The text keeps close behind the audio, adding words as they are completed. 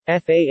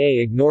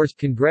FAA ignores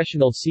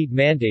congressional seat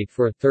mandate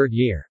for a third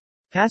year.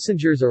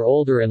 Passengers are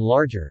older and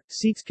larger,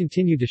 seats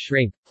continue to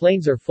shrink,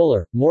 planes are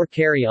fuller, more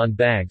carry-on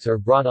bags are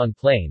brought on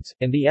planes,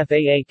 and the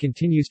FAA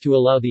continues to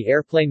allow the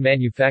airplane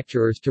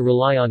manufacturers to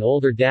rely on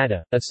older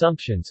data,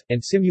 assumptions,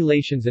 and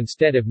simulations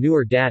instead of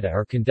newer data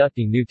or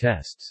conducting new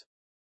tests.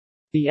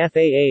 The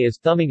FAA is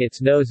thumbing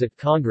its nose at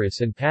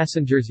Congress and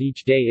passengers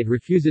each day it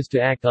refuses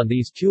to act on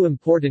these two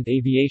important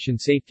aviation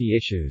safety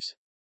issues.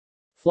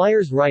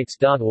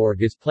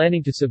 FlyersRights.org is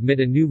planning to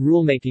submit a new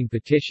rulemaking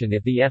petition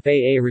if the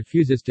FAA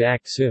refuses to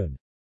act soon.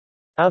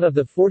 Out of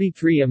the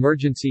 43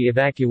 emergency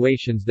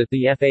evacuations that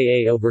the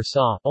FAA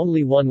oversaw,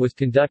 only one was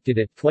conducted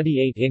at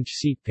 28-inch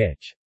seat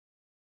pitch.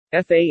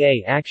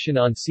 FAA action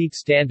on seat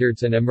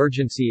standards and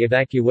emergency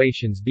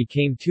evacuations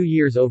became 2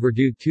 years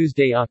overdue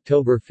Tuesday,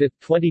 October 5,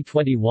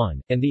 2021,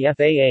 and the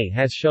FAA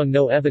has shown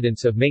no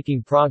evidence of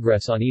making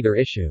progress on either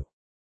issue.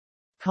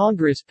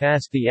 Congress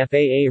passed the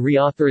FAA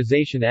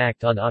Reauthorization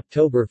Act on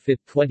October 5,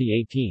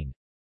 2018.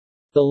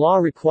 The law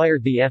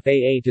required the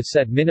FAA to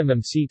set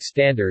minimum seat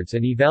standards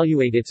and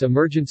evaluate its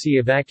emergency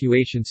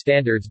evacuation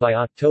standards by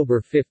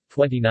October 5,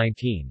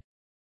 2019.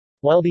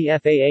 While the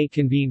FAA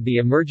convened the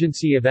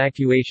Emergency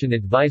Evacuation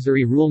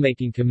Advisory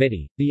Rulemaking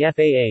Committee, the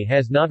FAA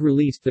has not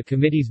released the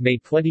committee's May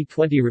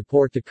 2020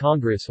 report to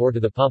Congress or to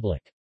the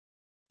public.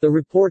 The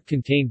report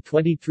contained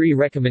 23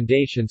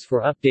 recommendations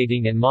for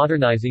updating and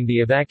modernizing the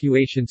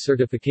evacuation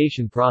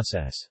certification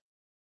process.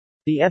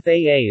 The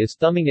FAA is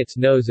thumbing its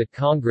nose at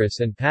Congress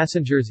and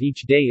passengers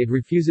each day it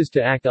refuses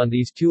to act on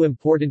these two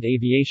important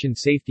aviation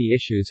safety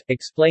issues,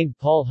 explained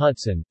Paul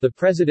Hudson, the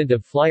president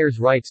of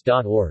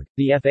FlyersRights.org.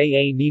 The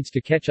FAA needs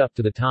to catch up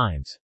to the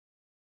times.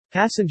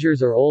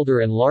 Passengers are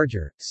older and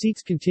larger,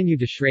 seats continue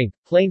to shrink,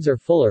 planes are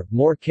fuller,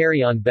 more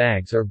carry-on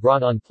bags are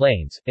brought on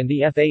planes, and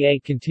the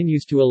FAA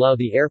continues to allow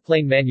the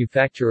airplane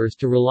manufacturers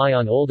to rely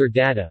on older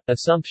data,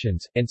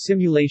 assumptions, and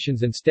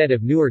simulations instead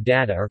of newer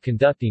data or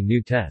conducting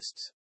new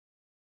tests.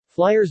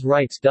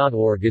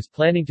 FlyersRights.org is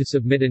planning to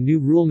submit a new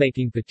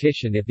rulemaking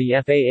petition if the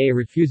FAA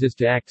refuses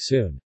to act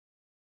soon.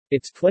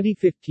 Its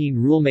 2015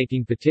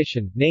 rulemaking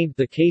petition, named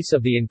The Case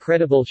of the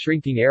Incredible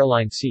Shrinking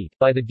Airline Seat,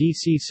 by the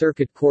D.C.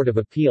 Circuit Court of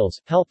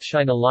Appeals, helped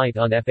shine a light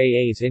on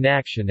FAA's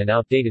inaction and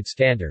outdated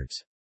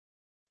standards.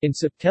 In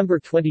September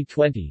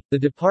 2020, the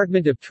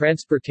Department of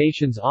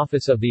Transportation's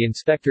Office of the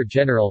Inspector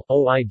General,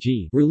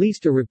 OIG,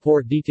 released a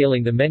report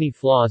detailing the many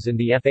flaws in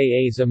the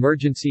FAA's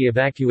emergency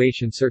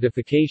evacuation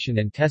certification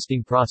and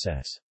testing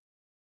process.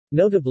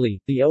 Notably,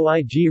 the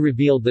OIG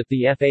revealed that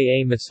the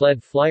FAA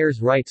misled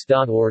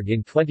FlyersRights.org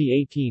in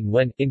 2018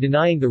 when, in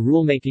denying the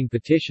rulemaking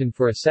petition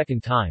for a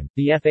second time,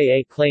 the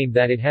FAA claimed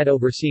that it had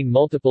overseen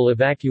multiple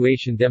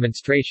evacuation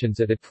demonstrations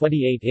at a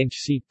 28-inch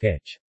seat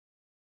pitch.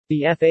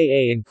 The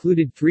FAA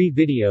included 3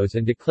 videos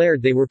and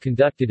declared they were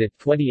conducted at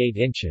 28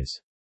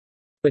 inches.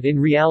 But in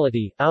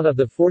reality, out of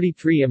the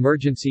 43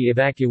 emergency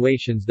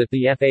evacuations that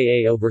the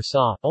FAA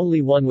oversaw,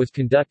 only one was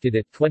conducted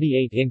at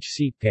 28-inch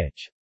seat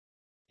pitch.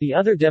 The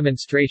other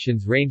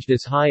demonstrations ranged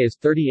as high as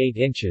 38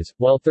 inches,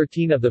 while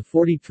 13 of the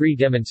 43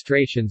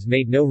 demonstrations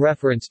made no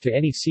reference to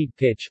any seat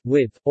pitch,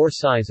 width, or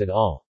size at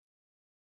all.